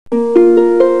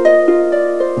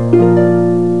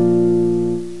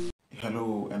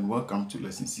Welcome to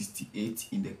lesson 68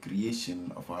 in the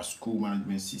creation of our school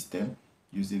management system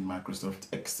using Microsoft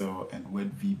Excel and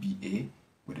VBA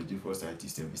with the Default IT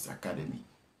Service Academy.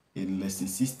 In lesson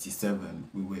 67,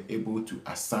 we were able to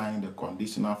assign the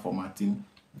conditional formatting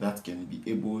that can be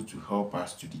able to help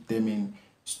us to determine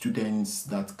students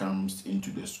that comes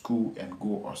into the school and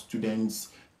go, or students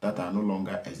that are no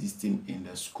longer existing in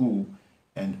the school,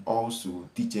 and also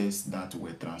teachers that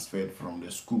were transferred from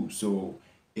the school. So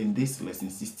in this lesson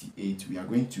 68, we are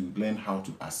going to learn how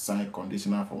to assign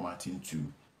conditional formatting to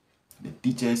the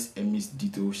teachers' Emis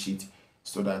detail sheet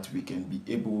so that we can be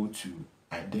able to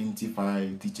identify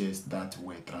teachers that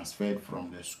were transferred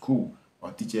from the school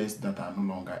or teachers that are no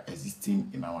longer existing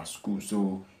in our school.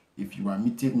 So if you are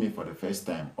meeting me for the first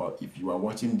time, or if you are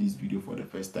watching this video for the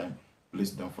first time,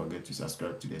 please don't forget to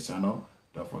subscribe to the channel.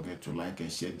 Don't forget to like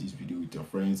and share this video with your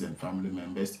friends and family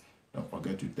members. Don't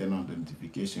forget to turn on the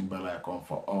notification bell icon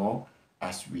for all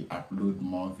as we upload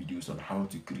more videos on how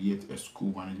to create a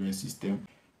school management system,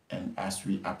 and as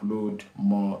we upload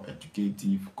more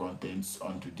educative contents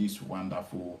onto this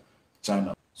wonderful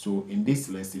channel. So in this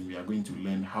lesson, we are going to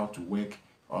learn how to work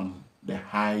on the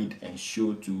hide and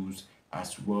show tools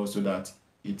as well, so that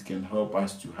it can help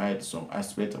us to hide some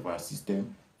aspect of our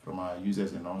system from our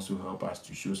users and also help us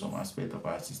to show some aspect of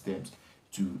our systems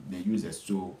to the users.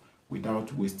 So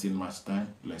without wasting much time,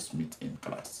 let's meet in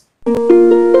class.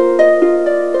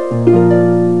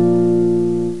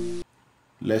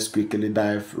 Let's quickly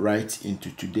dive right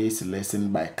into today's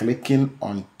lesson by clicking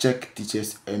on check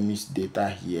teachers Emis data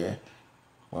here.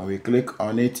 When we click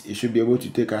on it, it should be able to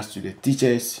take us to the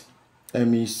teachers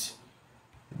Emis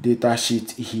data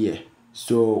sheet here.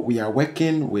 So we are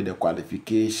working with the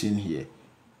qualification here.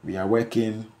 We are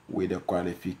working with the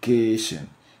qualification.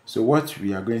 So what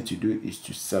we are going to do is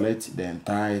to select the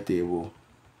entire table.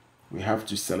 We have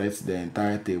to select the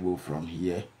entire table from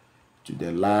here to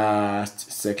the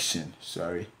last section,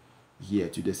 here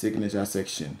to the signature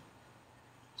section.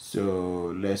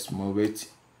 So let's move it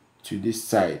to this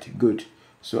side. Good.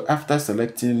 So after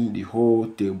selecting the whole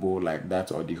table like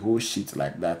that, or the whole sheet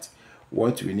like that,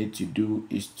 what we need to do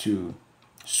is to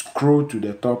scroll to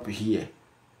the top here.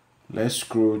 Let's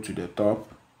scroll to the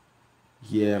top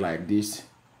here like this,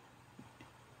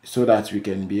 so that we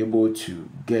can be able to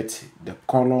get the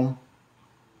column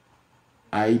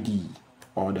ID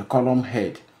or the column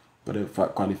head for the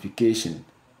qualification,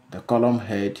 the column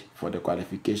head for the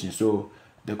qualification. So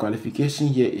the qualification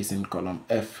here is in column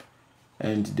F,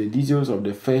 and the details of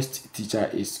the first teacher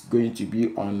is going to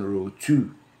be on row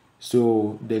 2.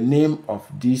 So the name of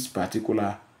this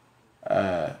particular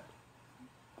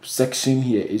section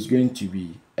here is going to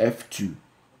be F2.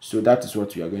 So that is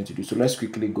what we are going to do. So let's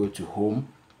quickly go to home,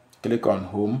 click on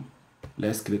home,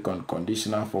 let's click on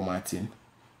conditional formatting,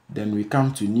 then we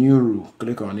come to new row,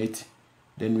 click on it,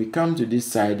 then we come to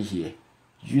this side here,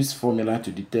 use formula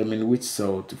to determine which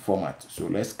cell to format. So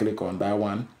let's click on that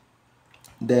one,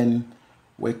 then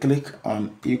we click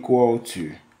on equal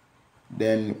to,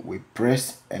 then we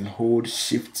press and hold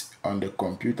shift on the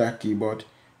computer keyboard,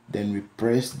 then we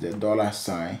press the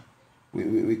 $sign,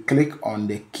 we click on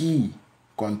the key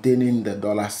containing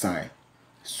the $sign.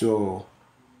 So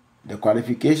the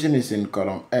qualification is in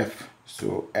column F.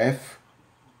 So F,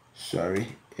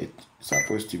 it's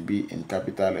supposed to be in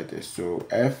capital letters. So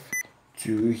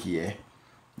F2 here,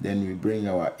 then we bring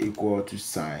our equal to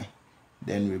sign,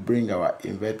 then we bring our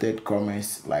inverted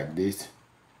commas like this,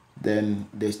 then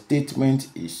the statement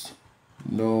is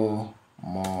no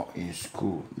more in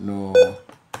school, no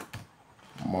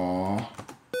more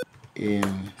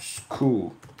in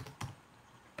school,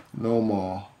 no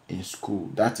more in school.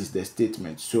 That is the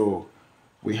statement. So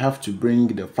we have to bring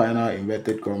the final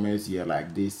inverted commas here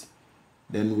like this,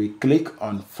 then we click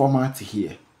on format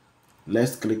here.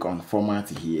 Let's click on format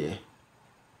here,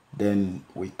 then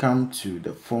we come to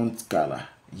the font color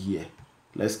here.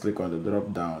 Let's click on the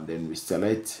drop down, then we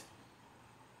select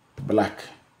black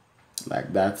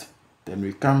like that, then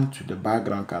we come to the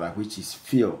background color, which is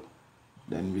fill,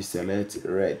 then we select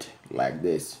red like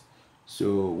this.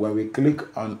 So when we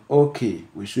click on OK,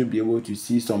 we should be able to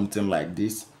see something like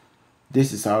this.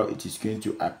 This is how it is going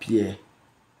to appear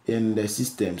in the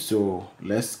system. So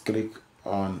let's click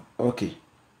on OK.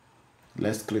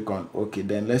 Let's click on OK.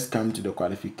 Then let's come to the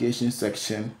qualification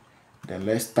section. Then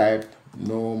let's type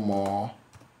no more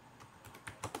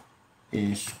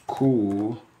in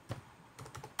school,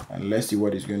 and let's see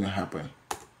what is going to happen.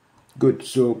 Good.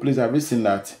 So please have you seen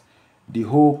that the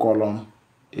whole column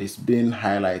is being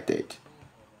highlighted?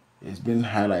 It's been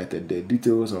highlighted. The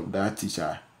details of that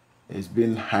teacher is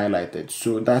being highlighted.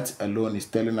 So that alone is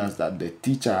telling us that the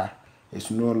teacher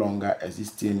is no longer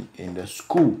existing in the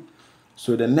school.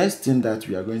 So the next thing that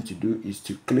we are going to do is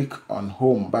to click on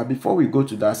home. But before we go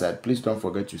to that side, please don't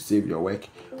forget to save your work.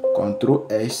 Control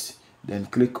S, then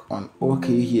click on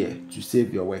OK here to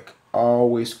save your work.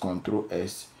 Always Control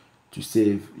S to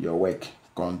save your work.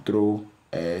 Control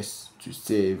S to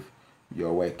save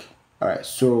your work. Alright,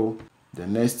 so the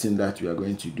next thing that we are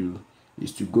going to do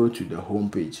is to go to the home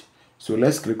page. So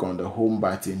let's click on the home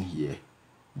button here.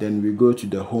 Then we go to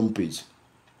the home page.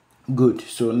 Good.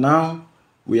 So now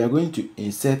we are going to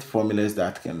insert formulas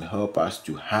that can help us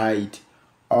to hide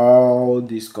all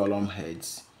these column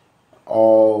heads,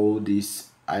 all these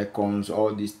icons,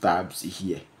 all these tabs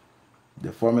here.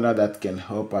 The formula that can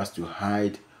help us to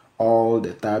hide all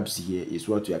the tabs here is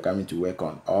what we are coming to work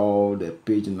on. All the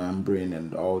page numbering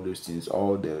and all those things,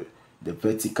 all the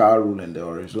vertical rule and the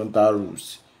horizontal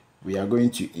rules. We are going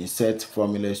to insert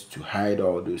formulas to hide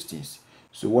all those things.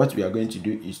 So what we are going to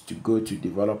do is to go to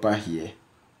developer here.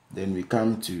 Then we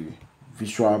come to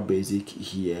Visual Basic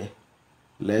here.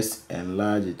 Let's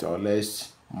enlarge it, or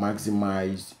let's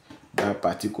maximize that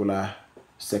particular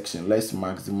section. Let's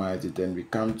maximize it. Then we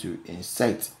come to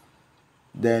Insert,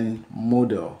 then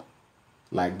Model,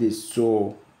 like this.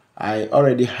 So I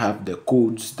already have the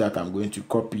codes that I'm going to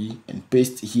copy and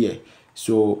paste here.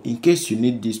 So in case you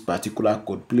need this particular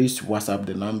code, please WhatsApp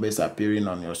the numbers appearing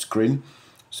on your screen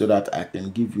so that I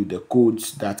can give you the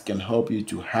codes that can help you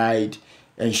to hide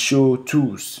and show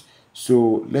tools.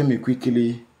 So let me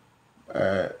quickly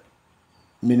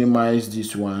minimize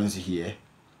these ones here.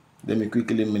 Let me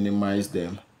quickly minimize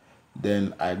them.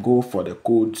 Then I go for the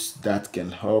codes that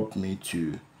can help me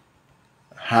to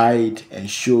hide and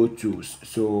show tools.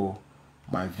 So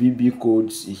my VB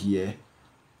codes here.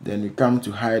 Then we come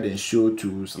to hide and show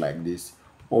tools like this.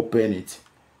 Open it.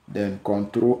 Then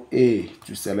Control A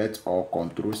to select, or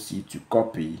Control C to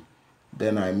copy.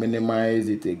 Then I minimize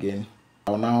it again.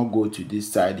 I'll now go to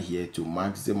this side here to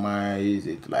maximize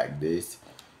it like this.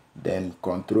 Then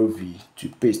Control V to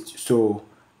paste. So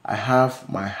I have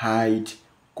my hide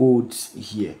codes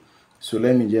here. So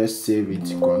let me just save it.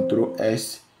 Control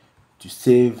S to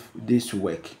save this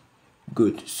work.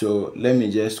 Good. So let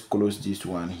me just close this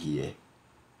one here.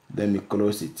 Let me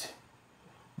close it.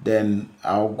 Then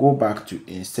I'll go back to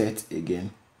insert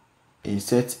again.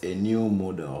 Insert a new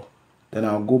model. Then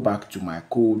I'll go back to my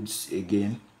codes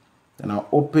again. Then I'll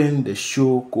open the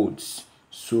show codes.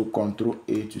 So Control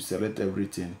A to select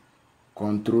everything.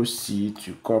 Control C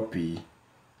to copy.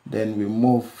 Then we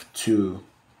move to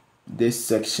this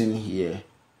section here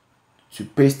to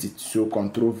paste it. So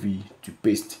Control V to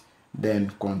paste. Then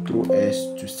Control S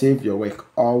to save your work.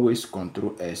 Always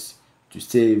Control S to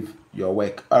save your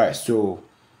work. Alright, so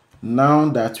now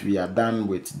that we are done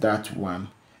with that one,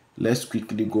 let's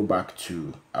quickly go back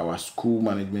to our school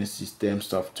management system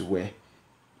software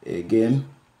again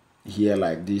here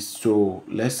like this. So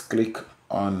let's click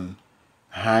on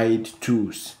hide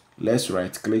tools. Let's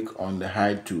right click on the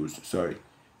hide tools.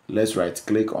 Let's right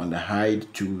click on the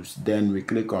hide tools. Then we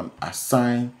click on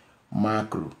assign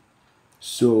macro.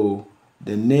 So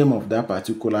the name of that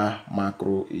particular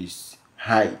macro is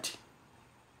hide.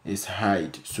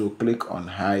 So click on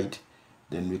hide.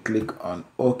 Then we click on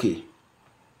OK.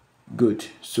 Good.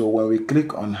 So when we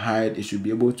click on hide, it should be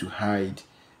able to hide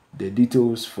the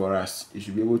details for us. It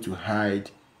should be able to hide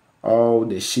all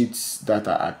the sheets that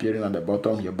are appearing at the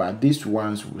bottom here, but these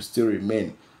ones will still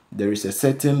remain. There is a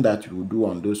setting that we will do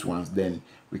on those ones, then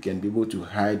we can be able to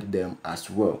hide them as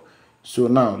well. So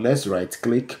now let's right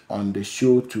click on the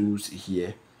show tools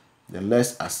here. Then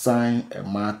let's assign a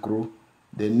macro.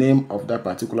 The name of that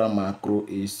particular macro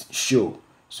is show.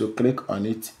 So click on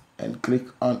it and click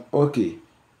on OK.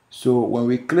 So when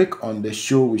we click on the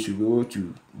show, we should be able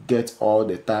to get all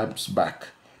the tabs back.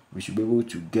 We should be able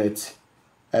to get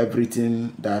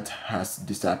everything that has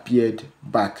disappeared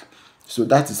back. So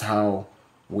that is how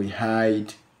we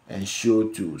hide and show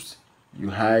tools.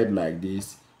 You hide like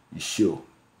this, you show.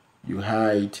 You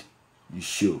hide, you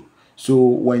show. So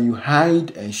when you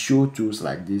hide and show tools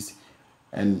like this,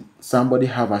 and somebody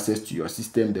have access to your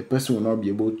system, the person will not be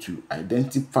able to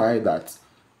identify that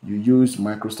you use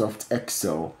Microsoft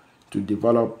Excel to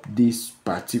develop this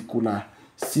particular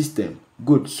system.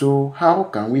 Good. So how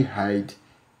can we hide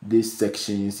these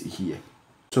sections here?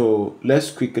 So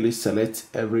let's quickly select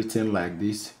everything like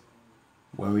this.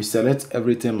 When we select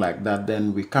everything like that,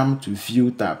 then we come to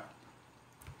View tab.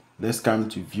 Let's come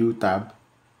to View tab.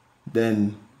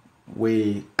 Then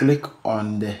we click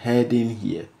on the heading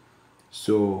here.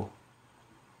 So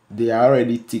they are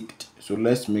already ticked. So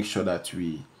let's make sure that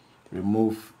we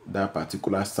remove that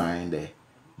particular sign there.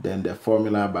 Then the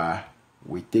formula bar,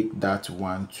 we take that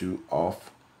 1, 2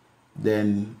 off.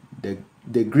 Then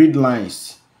the grid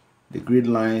lines, the grid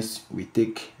lines, we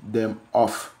take them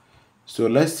off. So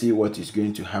let's see what is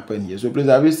going to happen here. So please,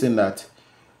 have you seen that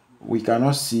we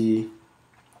cannot see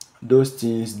those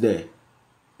things there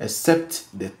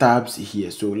except the tabs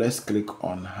here? So let's click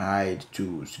on hide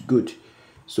tools. Good.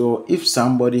 So if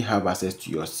somebody have access to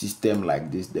your system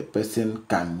like this, the person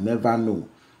can never know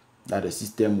that the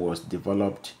system was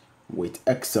developed with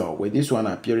Excel. With this one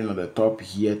appearing on the top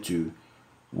here too,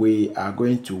 we are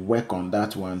going to work on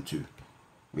that one too.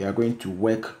 We are going to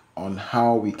work on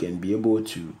how we can be able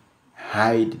to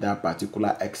hide that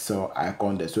particular Excel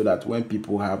icon there, so that when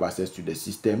people have access to the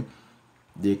system,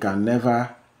 they can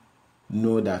never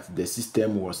know that the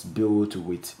system was built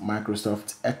with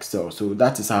Microsoft Excel. So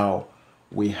that is how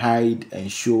we hide and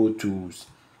show tools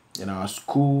in our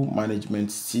school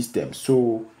management system.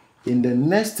 So in the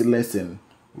next lesson,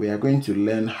 we are going to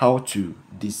learn how to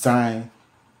design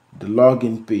the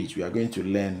login page. We are going to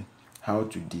learn how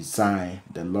to design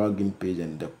the login page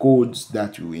and the codes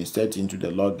that we insert into the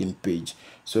login page,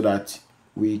 so that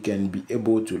we can be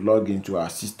able to log into our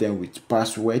system with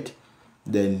password.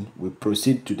 Then we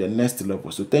proceed to the next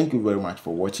level. So thank you very much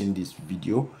for watching this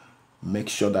video. Make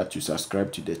sure that you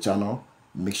subscribe to the channel.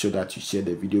 Make sure that you share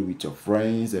the video with your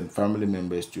friends and family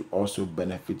members to also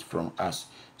benefit from us.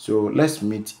 So let's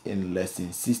meet in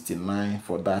lesson 69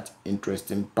 for that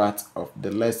interesting part of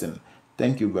the lesson.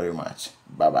 Thank you very much.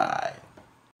 Bye bye.